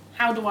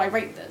how do I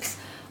rate this?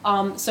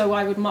 So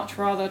I would much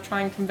rather try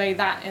and convey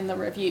that in the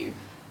review,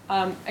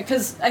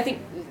 because I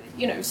think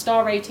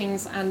star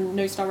ratings and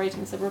no star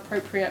ratings are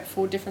appropriate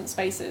for different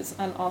spaces,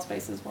 and our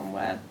space is one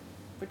where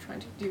we're trying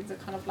to do the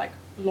kind of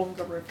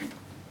longer review.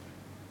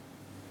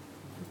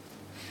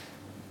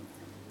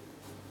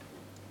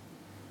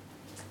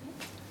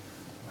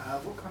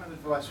 What kind of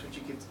advice would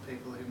you give to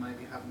people who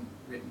maybe haven't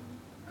written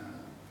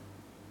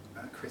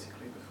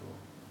critically before,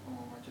 or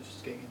are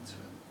just getting into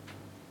it?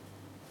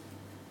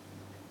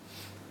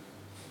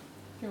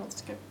 Who wants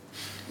to go?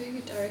 Who are you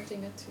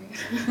directing it to?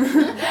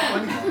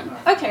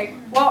 Okay,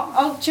 well,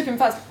 I'll chip in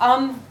first.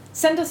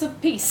 Send us a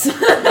piece,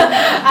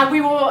 and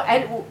we will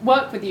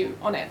work with you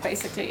on it,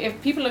 basically.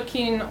 If people are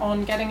keen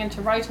on getting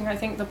into writing, I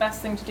think the best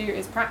thing to do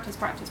is practice.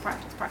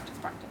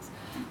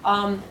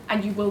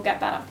 And you will get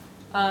better.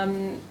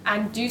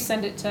 And do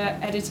send it to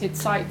edited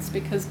sites,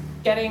 because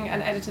getting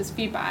an editor's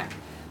feedback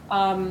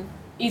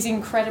is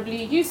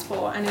incredibly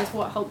useful and is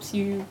what helps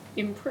you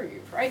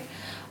improve, right?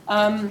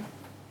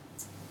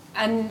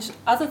 And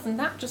other than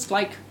that, just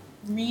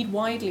read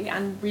widely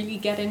and really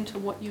get into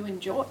what you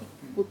enjoy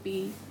would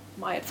be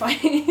my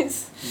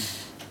advice.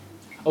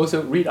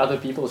 Also, read other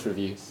people's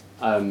reviews.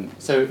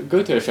 So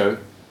go to a show.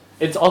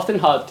 It's often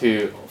hard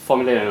to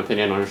formulate an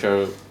opinion on a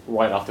show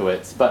right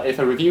afterwards, but if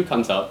a review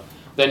comes up,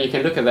 then you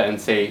can look at that and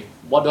say,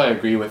 what do I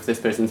agree with this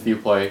person's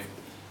viewpoint?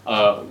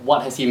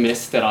 What has he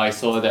missed that I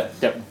saw,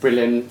 that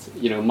brilliant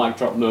mic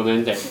drop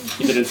moment that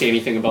he didn't say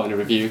anything about in a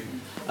review?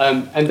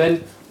 And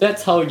then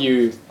that's how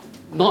you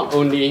not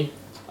only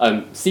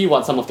see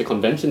what some of the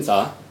conventions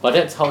are, but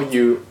that's how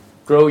you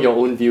grow your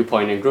own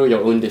viewpoint and grow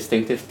your own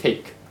distinctive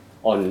take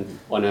on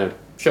a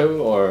show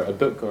or a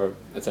book or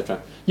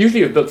etc.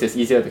 Usually with books it's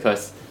easier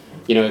because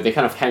they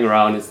kind of hang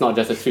around. It's not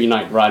just a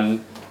 3-night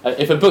run.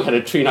 If a book had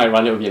a 3-night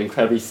run, it would be an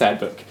incredibly sad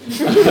book.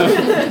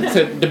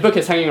 So the book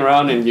is hanging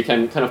around, and you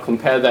can kind of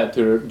compare that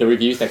to the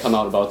reviews that come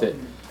out about it.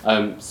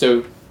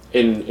 So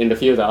in the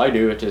field that I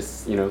do, which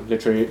is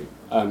literary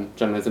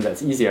journalism,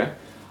 that's easier.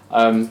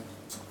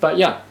 But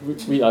yeah,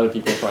 read other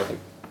people's writing.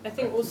 I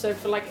think also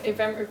for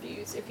event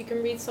reviews, if you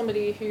can read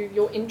somebody who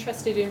you're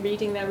interested in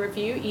reading their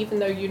review, even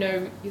though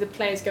the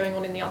play is going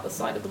on in the other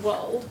side of the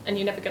world and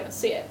you're never going to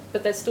see it,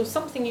 but there's still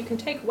something you can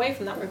take away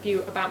from that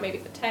review about maybe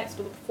the text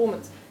or the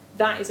performance,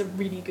 that is a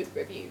really good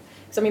review.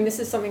 Because this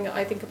is something that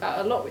I think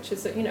about a lot, which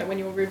is that when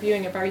you're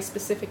reviewing a very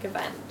specific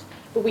event,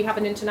 but we have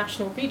an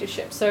international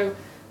readership, so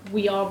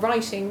we are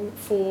writing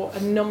for a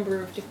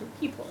number of different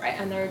people, right?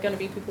 And there are going to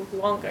be people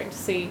who aren't going to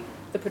see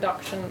the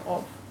production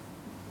of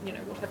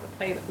whatever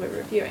play that we're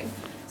reviewing.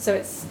 So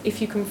it's,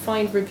 if you can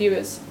find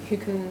reviewers who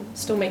can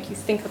still make you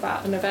think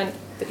about an event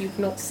that you've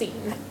not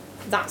seen,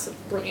 that's a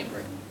brilliant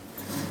route.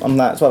 On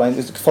that as well,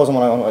 it falls on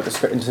what I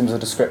want in terms of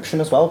description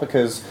as well,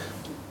 because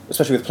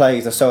especially with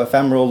plays, they're so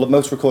ephemeral.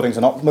 Most recordings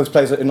are not, most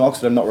plays in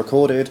Oxford are not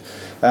recorded.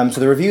 So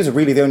the reviews are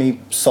really the only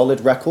solid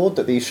record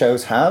that these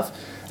shows have.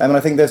 And I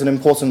think there's an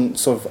important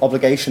sort of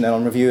obligation then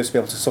on reviewers to be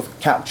able to sort of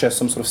capture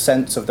some sort of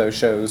sense of those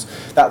shows.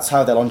 That's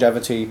how their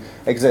longevity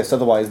exists,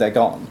 otherwise they're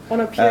gone. On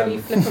a purely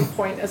flippant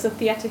point, as a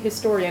theatre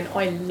historian,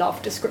 I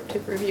love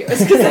descriptive reviewers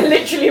because they're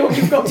literally all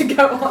you've got to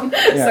go on.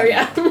 Yeah. So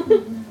yeah.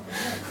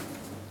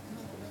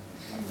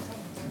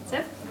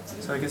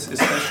 So I guess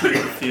especially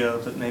for Theo,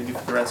 but maybe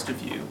for the rest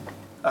of you,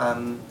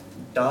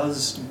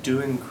 does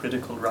doing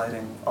critical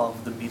writing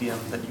of the medium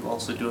that you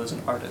also do as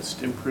an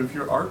artist improve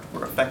your art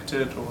or affect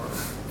it or?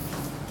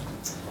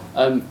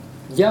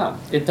 Yeah,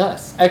 it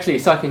does. Actually,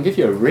 so I can give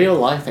you a real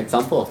life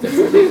example of this.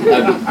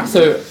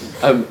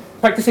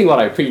 Practicing what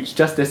I preach,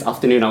 just this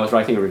afternoon I was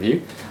writing a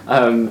review,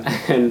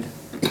 and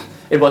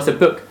it was a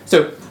book.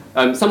 So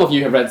some of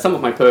you have read some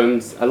of my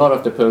poems. A lot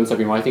of the poems I've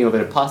been writing over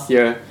the past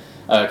year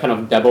kind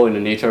of dabble in the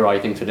nature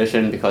writing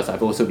tradition, because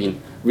I've also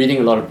been reading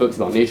a lot of books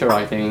about nature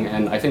writing,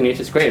 and I think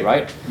nature's great,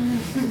 right?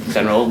 In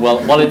general, well,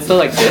 while it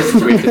still exists,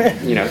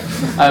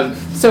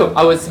 So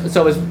I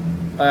was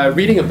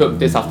reading a book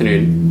this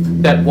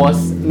afternoon that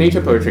was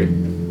nature poetry,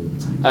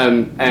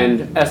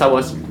 and as I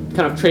was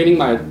kind of training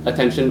my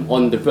attention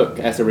on the book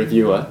as a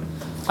reviewer,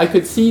 I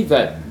could see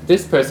that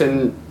this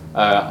person,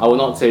 I will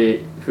not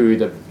say who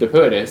the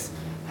poet is,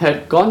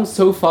 had gone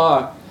so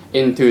far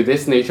into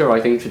this nature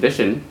writing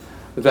tradition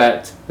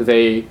that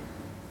they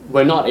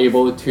were not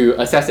able to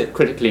assess it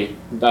critically.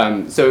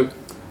 So,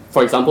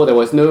 for example, there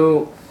was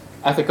no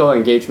ethical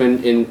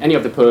engagement in any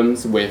of the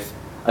poems with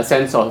a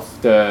sense of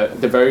the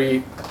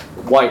very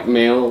white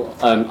male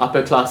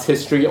upper class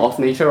history of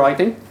nature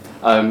writing.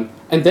 And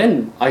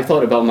then I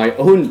thought about my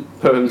own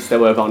poems that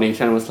were about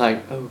nature and was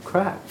like, oh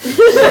crap.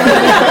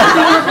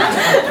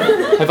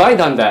 Have I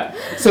done that?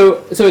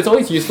 So it's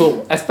always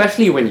useful,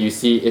 especially when you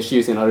see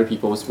issues in other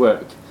people's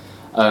work,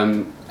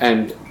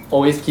 and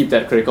always keep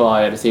that critical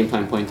eye at the same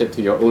time pointed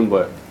to your own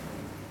work.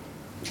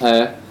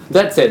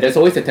 That said, there's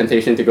always a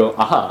temptation to go,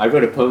 aha, I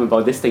wrote a poem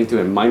about this thing too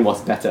and mine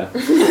was better.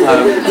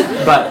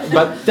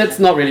 But that's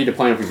not really the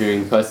point of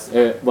reviewing, because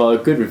a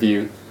good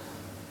review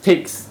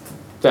takes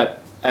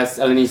that, as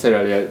Eleni said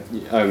earlier,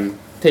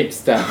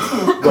 takes that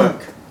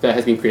work that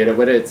has been created,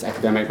 whether it's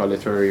academic or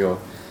literary or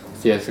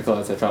theatrical,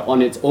 etc.,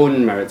 on its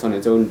own merits, on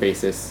its own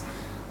basis,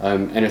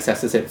 and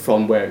assesses it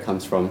from where it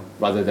comes from,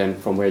 rather than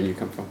from where you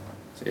come from.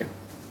 So yeah.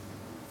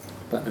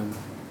 But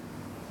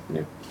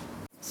yeah.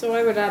 So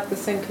I would add the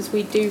same, because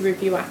we do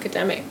review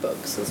academic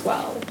books as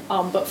well,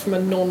 but from a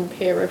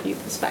non-peer review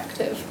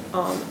perspective.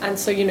 And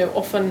so,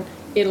 often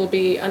it'll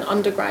be an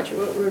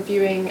undergraduate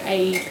reviewing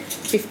a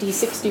 50,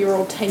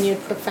 60-year-old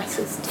tenured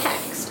professor's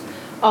text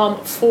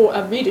for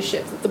a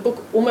readership that the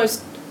book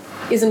almost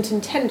isn't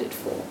intended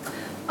for.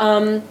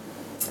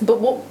 But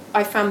what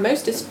I found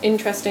most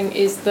interesting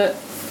is that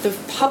the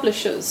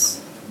publishers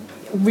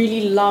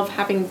really love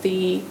having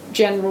the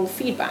general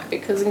feedback,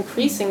 because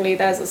increasingly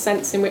there's a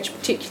sense in which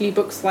particularly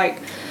books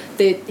like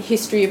the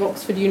History of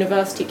Oxford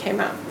University came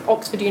out,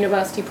 Oxford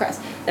University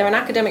Press. They're an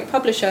academic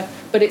publisher,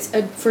 but it's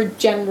for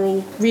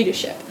general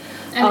readership.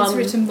 And it's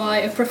written by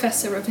a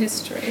professor of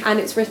history. And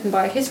it's written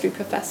by a history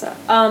professor.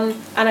 And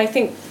I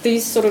think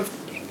these sort of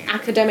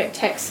academic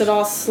texts that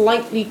are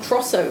slightly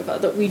crossover,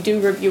 that we do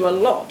review a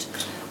lot,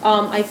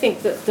 I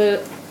think that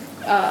the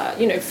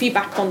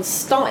feedback on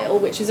style,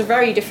 which is a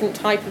very different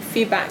type of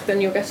feedback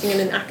than you're getting in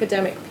an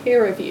academic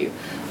peer review,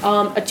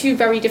 are two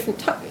very different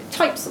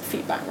types of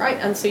feedback, right?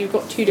 And so you've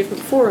got two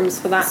different forums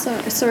for that.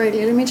 Sorry,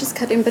 let me just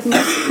cut in, but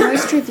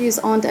most reviews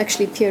aren't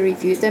actually peer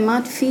reviewed. They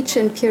might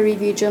feature in peer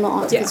reviewed journal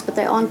articles, but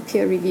they aren't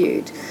peer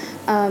reviewed.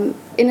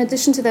 In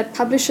addition to that,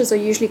 publishers are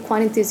usually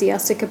quite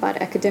enthusiastic about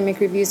academic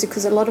reviews,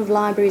 because a lot of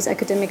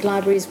academic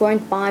libraries,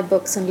 won't buy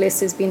books unless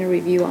there's been a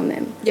review on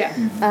them. Yeah.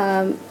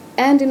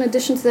 And in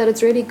addition to that,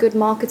 it's really good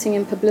marketing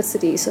and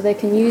publicity, so they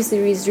can use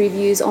these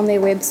reviews on their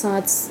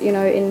websites,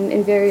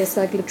 in various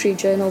literary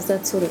journals,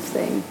 that sort of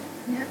thing.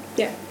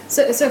 Yeah.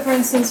 So for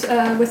instance,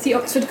 with the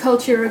Oxford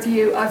Culture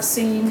Review, I've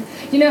seen,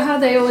 how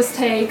they always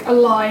take a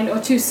line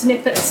or two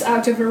snippets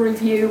out of a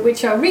review,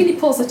 which are really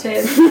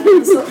positive,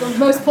 sort of the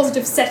most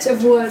positive set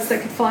of words they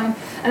could find,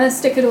 and then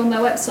stick it on their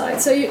website.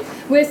 So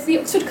with the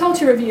Oxford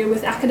Culture Review,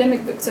 with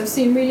academic books, I've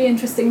seen really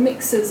interesting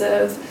mixes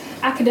of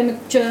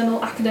academic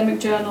journal,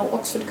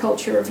 Oxford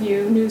Culture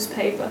Review,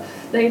 newspaper.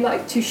 They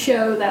like to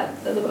show that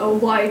a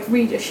wide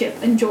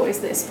readership enjoys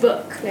this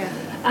book. Yeah.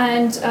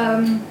 And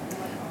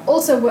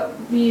also what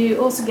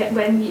you also get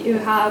when you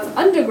have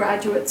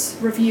undergraduates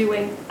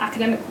reviewing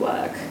academic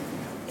work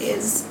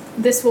is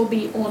this will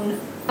be on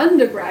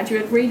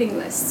undergraduate reading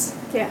lists.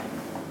 Yeah.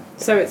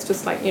 So it's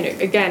just like,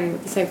 again,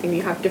 the same thing,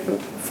 you have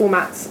different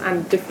formats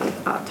and different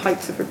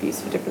types of reviews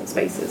for different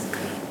spaces.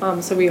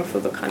 So we offer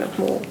the kind of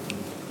more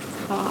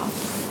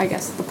I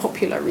guess, the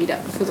popular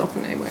reader, because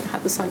often they won't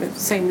have the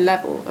same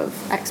level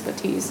of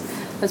expertise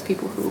as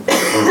people who will be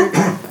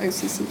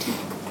OCCT.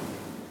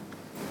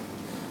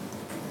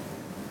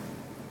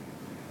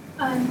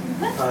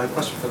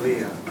 Question for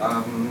Leah.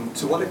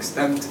 To what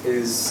extent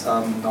is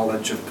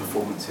knowledge of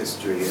performance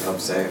history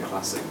of, say, a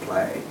classic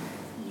play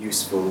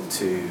useful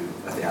to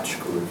a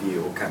theatrical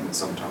review, or can it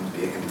sometimes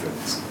be a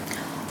hindrance?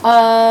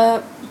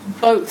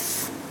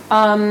 Both.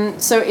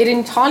 So it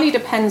entirely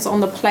depends on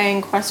the play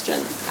in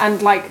question.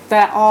 And like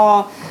there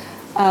are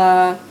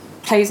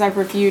plays I've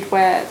reviewed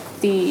where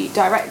the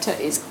director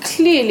is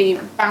clearly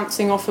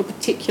bouncing off a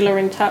particular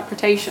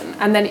interpretation,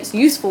 and then it's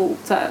useful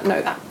to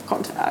know that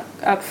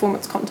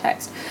performance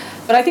context.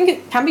 But I think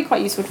it can be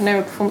quite useful to know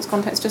a performance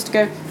context just to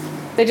go,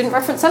 they didn't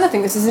reference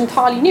anything, this is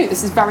entirely new,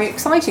 this is very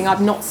exciting,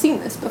 I've not seen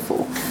this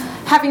before.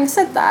 Having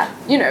said that,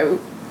 you know,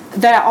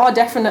 there are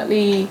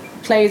definitely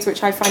plays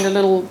which I find a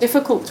little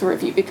difficult to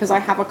review because I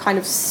have a kind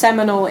of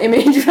seminal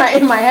image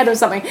right in my head of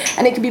something,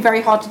 and it can be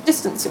very hard to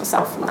distance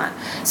yourself from that.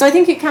 So I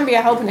think it can be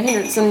a help and a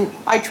hindrance, and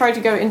I try to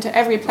go into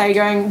every play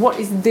going, what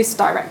is this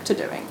director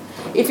doing?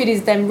 If it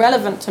is then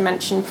relevant to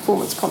mention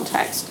performance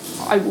context,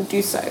 I will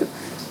do so.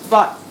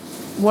 But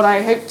what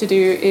I hope to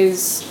do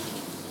is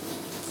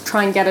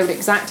try and get at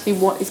exactly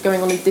what is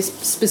going on in this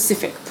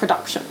specific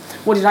production.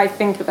 What did I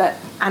think of it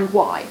and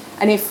why?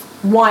 And if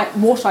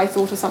what I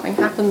thought of something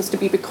happens to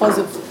be because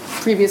of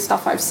previous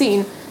stuff I've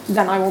seen,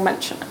 then I will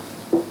mention it.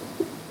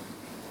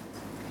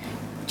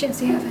 Jens,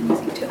 do you have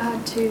anything to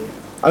add to?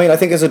 I mean, I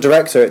think as a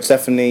director, it's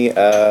definitely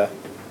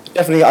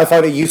I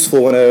find it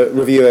useful when a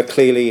reviewer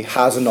clearly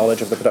has a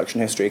knowledge of the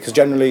production history, because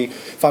generally,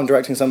 if I'm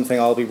directing something,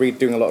 I'll be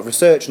doing a lot of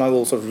research, and I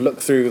will sort of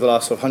look through the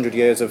last sort of 100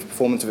 years of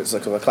performance, if it's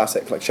like a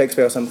classic like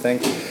Shakespeare or something,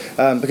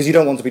 because you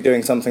don't want to be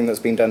doing something that's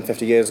been done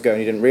 50 years ago and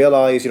you didn't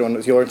realise, you don't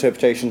want your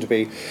interpretation to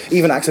be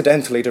even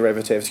accidentally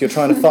derivative, so you're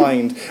trying to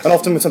find, and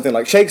often with something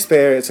like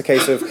Shakespeare, it's a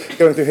case of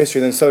going through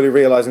history and then slowly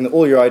realising that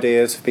all your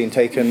ideas have been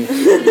taken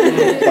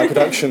by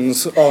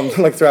productions on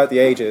like throughout the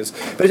ages.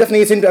 But it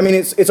definitely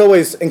it's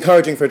always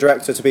encouraging for a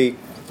director to be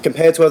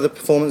compared to other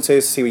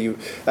performances, see where you,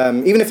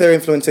 even if there are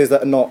influences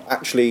that are not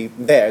actually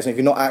theirs, and if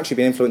you've not actually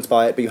been influenced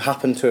by it, but you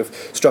happen to have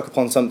struck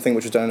upon something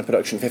which was done in a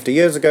production 50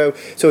 years ago,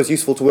 so it's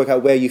useful to work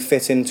out where you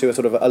fit into a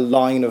sort of a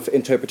line of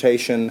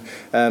interpretation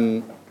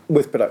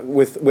with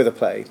a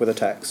play, with a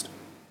text.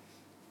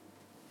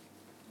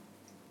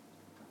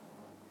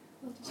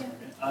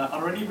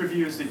 Are there any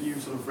reviewers that you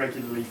sort of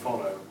regularly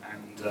follow,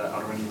 and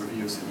are there any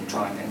reviewers that you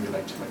try and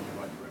emulate when you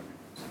write your own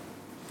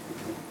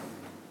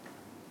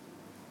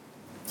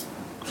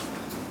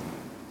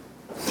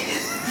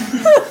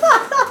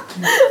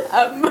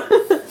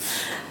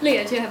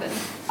Leah, do you have any?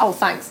 Oh,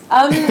 thanks.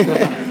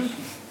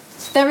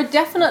 There are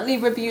definitely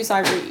reviews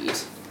I read,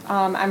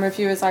 and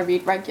reviewers I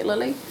read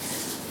regularly.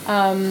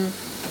 I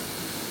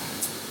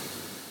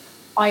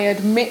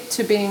admit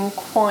to being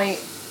quite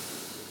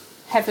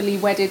heavily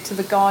wedded to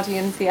the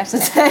Guardian Theatre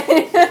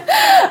Day.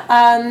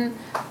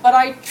 But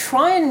I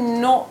try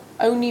and not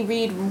only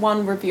read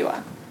one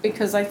reviewer,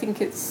 because I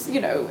think it's,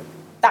 you know,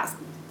 that's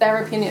their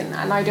opinion,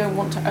 and I don't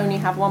want to only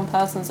have one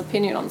person's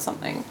opinion on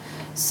something.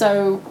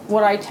 So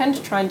what I tend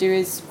to try and do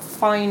is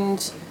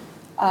find,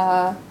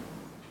 I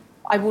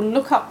will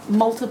look up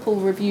multiple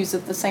reviews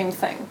of the same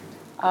thing.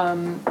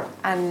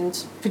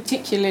 And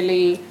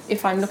particularly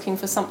if I'm looking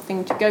for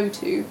something to go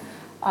to,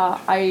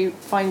 I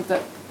find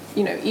that,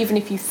 you know, even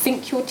if you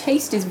think your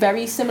taste is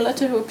very similar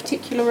to a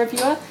particular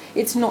reviewer,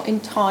 it's not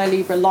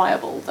entirely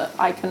reliable that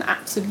I can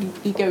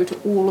absolutely go to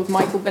all of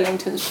Michael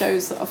Billington's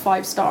shows that are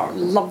 5-star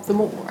and love them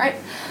all, right?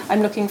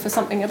 I'm looking for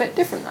something a bit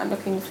different. I'm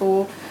looking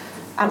for,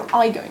 am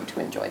I going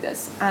to enjoy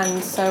this?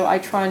 And so I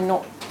try and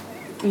not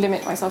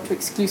limit myself to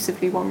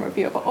exclusively one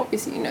reviewer, but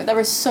obviously, you know, there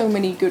are so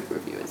many good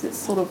reviewers, it's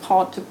sort of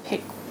hard to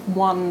pick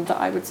one that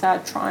I would say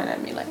I'd try and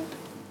emulate.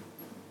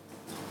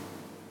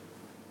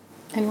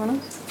 Anyone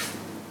else?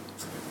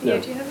 Yeah, No.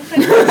 do you have a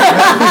thing?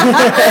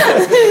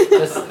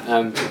 Just,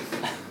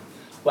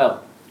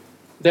 well,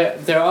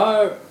 there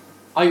are.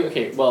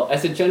 Well,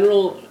 as a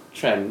general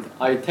trend,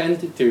 I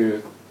tend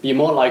to be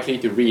more likely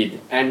to read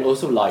and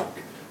also like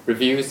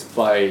reviews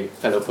by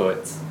fellow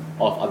poets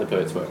of other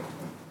poets' work.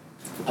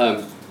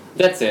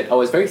 That said, I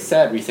was very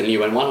sad recently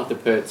when one of the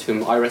poets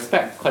whom I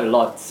respect quite a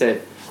lot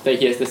said that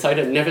he has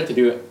decided never to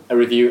do a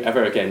review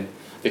ever again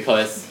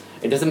because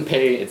it doesn't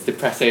pay, it's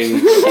depressing,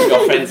 and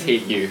your friends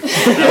hate you.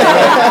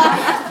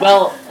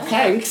 Well,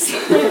 thanks.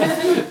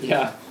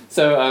 Yeah.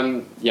 So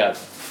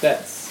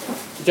that's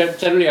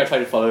generally I try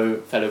to follow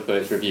fellow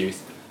poets'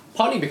 reviews,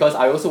 partly because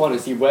I also want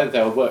to see where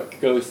their work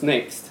goes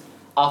next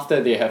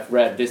after they have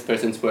read this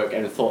person's work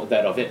and thought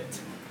that of it.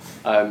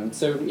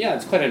 So yeah,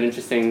 it's quite an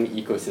interesting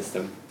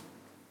ecosystem.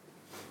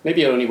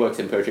 Maybe it only works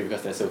in poetry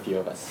because there's so few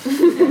of us.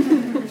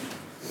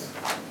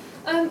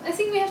 I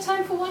think we have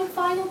time for one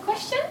final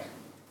question.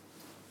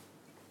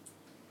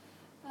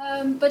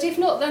 But if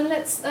not, then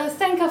let's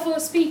thank our four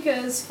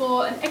speakers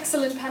for an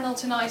excellent panel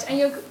tonight. And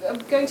you're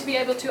going to be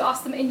able to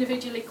ask them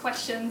individually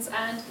questions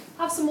and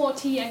have some more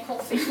tea and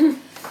coffee.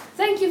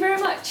 Thank you very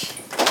much.